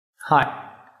Hi,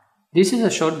 this is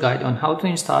a short guide on how to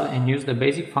install and use the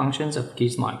basic functions of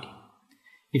QEES MyKey.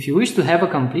 If you wish to have a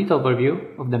complete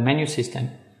overview of the menu system,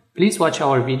 please watch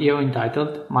our video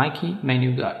entitled MyKey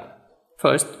Menu Guide.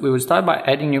 First, we will start by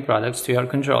adding new products to your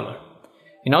controller.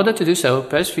 In order to do so,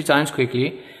 press 3 times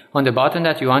quickly on the button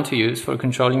that you want to use for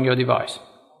controlling your device.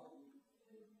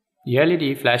 The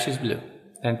LED flashes blue.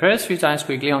 Then press 3 times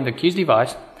quickly on the QEES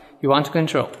device you want to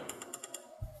control.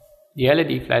 The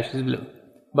LED flashes blue.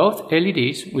 Both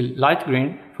LEDs will light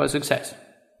green for success.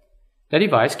 The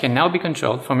device can now be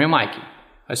controlled from your MyKey.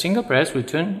 A single press will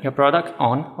turn your product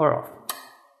on or off.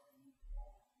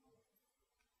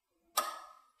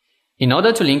 In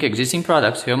order to link existing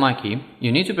products to your MyKey,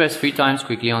 you need to press 3 times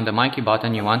quickly on the MyKey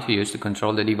button you want to use to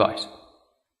control the device.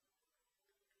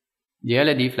 The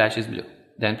LED flashes blue.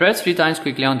 Then press 3 times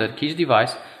quickly on the QEES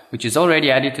device which is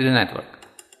already added to the network.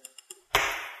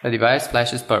 The device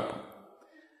flashes purple.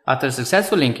 After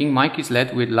successful linking, MyKey's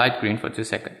LED will light green for 2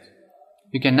 seconds.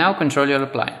 You can now control your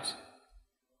appliance.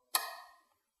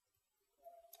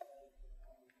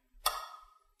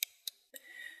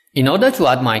 In order to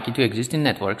add MyKey to existing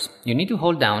networks, you need to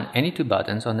hold down any 2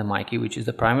 buttons on the MyKey, which is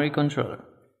the primary controller.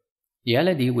 The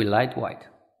LED will light white.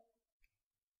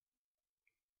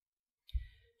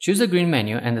 Choose the green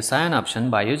menu and the cyan option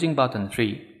by using button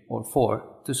 3 or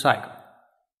 4 to cycle.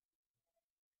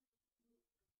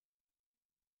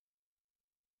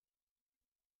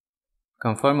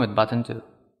 Confirm with button 2.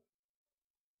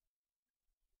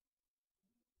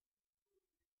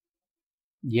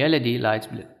 The LED lights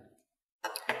blue.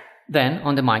 Then,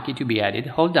 on the MyKey to be added,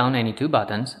 hold down any 2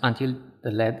 buttons until the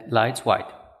LED lights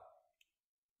white.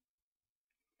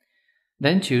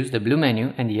 Then choose the blue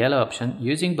menu and the yellow option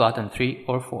using button 3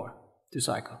 or 4 to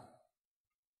cycle.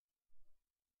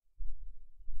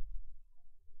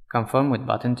 Confirm with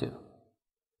button 2.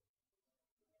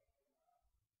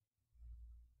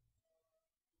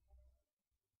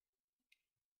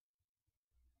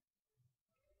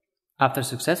 After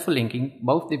successful linking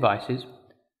both devices,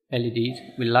 LEDs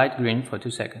will light green for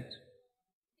 2 seconds.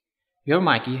 Your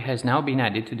MyKey has now been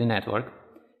added to the network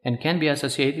and can be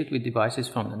associated with devices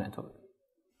from the network.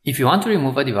 If you want to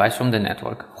remove a device from the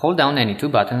network, hold down any 2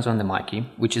 buttons on the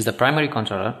MyKey, which is the primary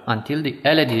controller, until the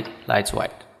LED lights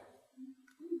white.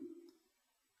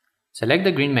 Select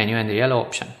the green menu and the yellow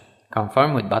option.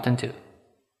 Confirm with button 2.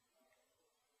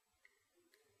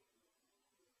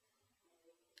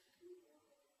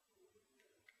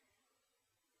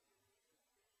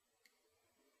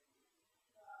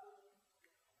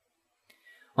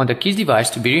 On the QEES device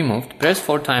to be removed, press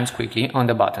 4 times quickly on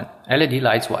the button. LED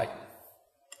lights white.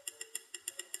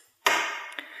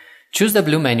 Choose the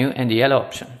blue menu and the yellow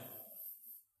option.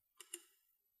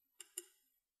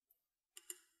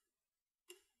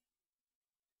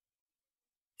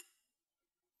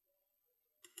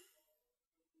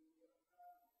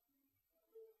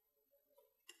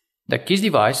 The QEES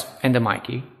device and the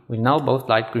MyKey will now both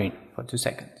light green for 2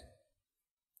 seconds.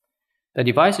 The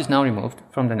device is now removed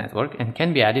from the network and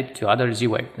can be added to other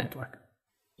Z-Wave network.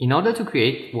 In order to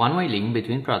create one-way link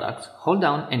between products, hold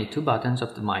down any 2 buttons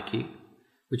of the MyKey,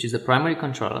 which is the primary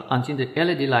controller, until the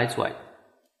LED lights white.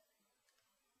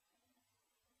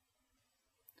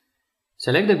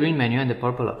 Select the green menu and the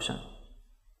purple option.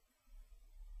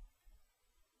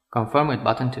 Confirm with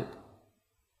button 2.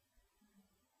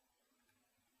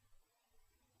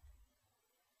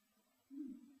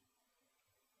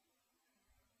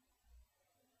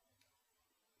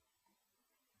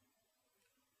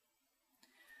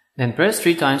 Then press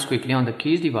 3 times quickly on the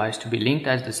QEES device to be linked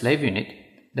as the slave unit,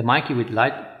 the MyKey with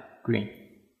light green.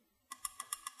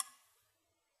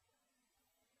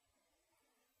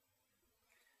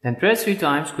 Then press 3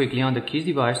 times quickly on the QEES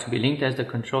device to be linked as the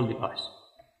control device,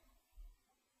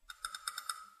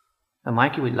 the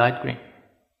MyKey with light green.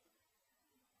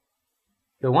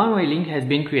 The one-way link has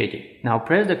been created. Now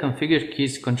press the configure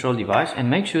QEES control device and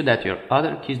make sure that your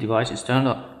other QEES device is turned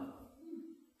on.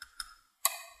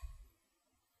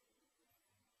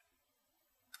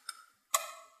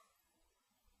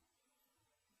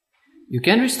 You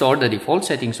can restore the default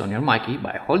settings on your MyKey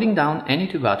by holding down any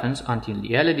 2 buttons until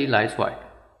the LED lights white.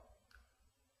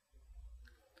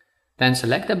 Then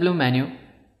select the blue menu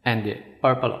and the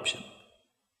purple option.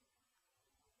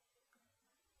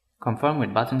 Confirm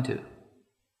with button 2.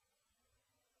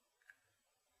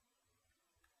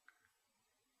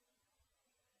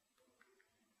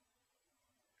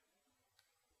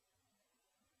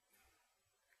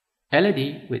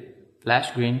 LED with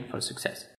flash green for success.